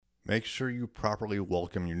Make sure you properly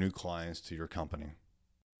welcome your new clients to your company.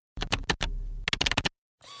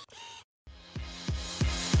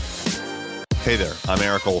 Hey there, I'm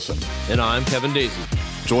Eric Olson. And I'm Kevin Daisy.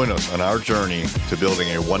 Join us on our journey to building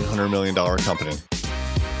a $100 million company.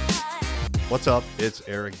 What's up? It's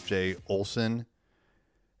Eric J. Olson.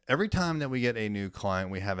 Every time that we get a new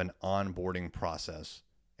client, we have an onboarding process.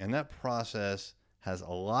 And that process has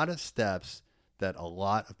a lot of steps that a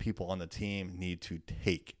lot of people on the team need to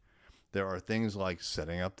take. There are things like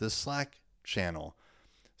setting up this Slack channel,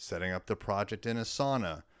 setting up the project in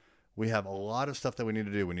Asana. We have a lot of stuff that we need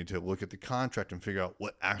to do. We need to look at the contract and figure out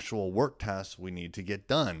what actual work tasks we need to get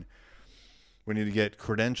done. We need to get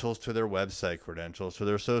credentials to their website, credentials to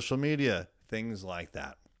their social media, things like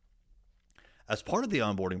that. As part of the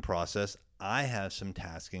onboarding process, I have some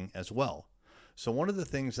tasking as well. So one of the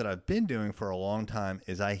things that I've been doing for a long time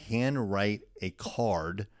is I handwrite a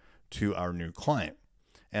card to our new client.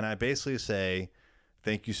 And I basically say,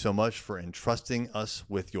 thank you so much for entrusting us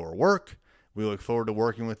with your work. We look forward to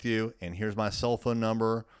working with you. And here's my cell phone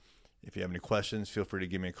number. If you have any questions, feel free to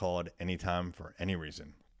give me a call at any time for any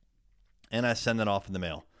reason. And I send that off in the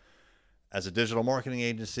mail. As a digital marketing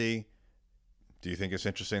agency, do you think it's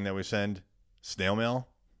interesting that we send snail mail?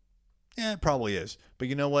 Yeah, it probably is. But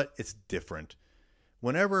you know what? It's different.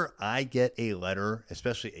 Whenever I get a letter,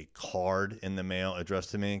 especially a card in the mail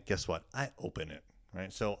addressed to me, guess what? I open it.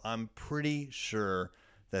 Right? So I'm pretty sure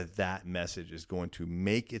that that message is going to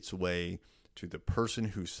make its way to the person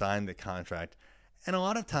who signed the contract. And a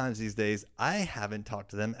lot of times these days, I haven't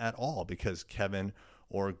talked to them at all because Kevin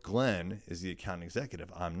or Glenn is the account executive.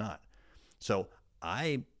 I'm not. So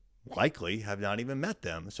I likely have not even met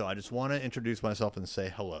them. So I just want to introduce myself and say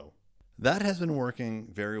hello. That has been working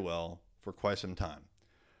very well for quite some time.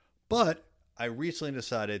 But I recently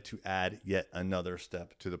decided to add yet another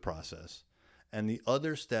step to the process. And the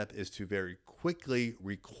other step is to very quickly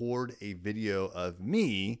record a video of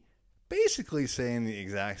me basically saying the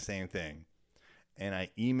exact same thing. And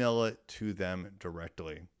I email it to them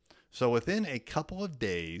directly. So within a couple of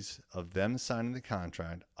days of them signing the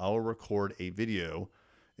contract, I'll record a video.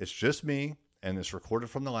 It's just me and it's recorded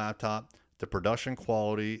from the laptop. The production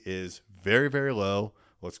quality is very, very low.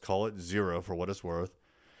 Let's call it 0 for what it's worth.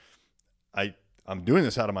 I'm doing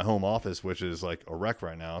this out of my home office, which is like a wreck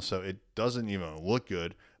right now. So it doesn't even look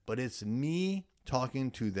good, but it's me talking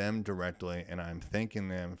to them directly. And I'm thanking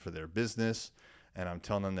them for their business. And I'm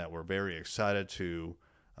telling them that we're very excited to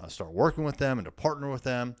start working with them and to partner with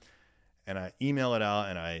them. And I email it out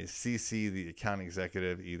and I CC the account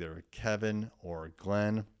executive, either Kevin or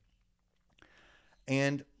Glenn.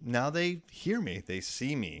 And now they hear me, they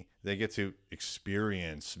see me, they get to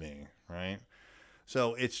experience me, right?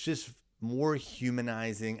 So it's just more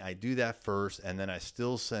humanizing. I do that first, and then I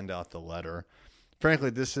still send out the letter.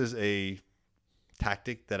 Frankly, this is a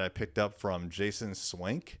tactic that I picked up from Jason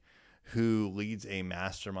Swank, who leads a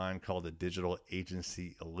mastermind called the Digital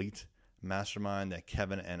Agency Elite Mastermind that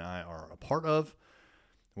Kevin and I are a part of.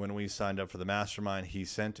 When we signed up for the mastermind, he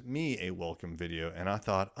sent me a welcome video, and I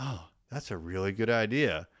thought, oh, that's a really good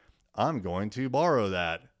idea. I'm going to borrow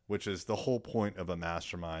that, which is the whole point of a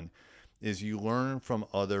mastermind, is you learn from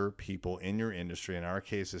other people in your industry. In our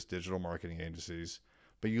case, it's digital marketing agencies,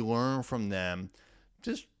 but you learn from them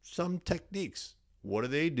just some techniques. What do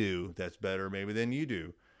they do that's better maybe than you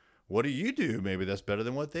do? What do you do maybe that's better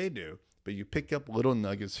than what they do? But you pick up little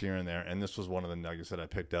nuggets here and there, and this was one of the nuggets that I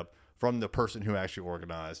picked up from the person who actually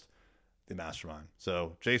organized the mastermind.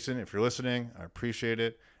 So, Jason, if you're listening, I appreciate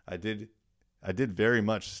it. I did very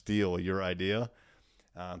much steal your idea,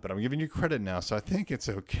 but I'm giving you credit now, so I think it's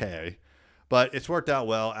okay. But it's worked out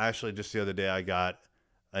well. Actually, just the other day, I got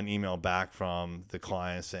an email back from the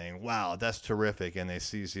client saying, wow, that's terrific. And they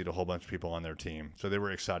CC'd a whole bunch of people on their team. So they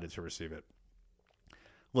were excited to receive it.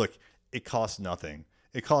 Look, it costs nothing.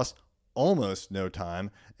 It costs almost no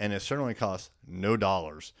time, and it certainly costs no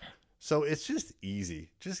dollars. So it's just easy.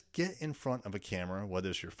 Just get in front of a camera, whether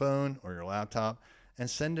it's your phone or your laptop, and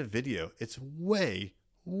send a video. It's way,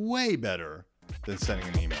 way better than sending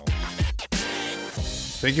an email.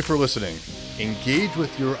 Thank you for listening. Engage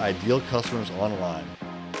with your ideal customers online.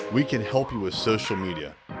 We can help you with social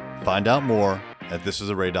media. Find out more at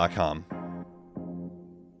thisisarray.com.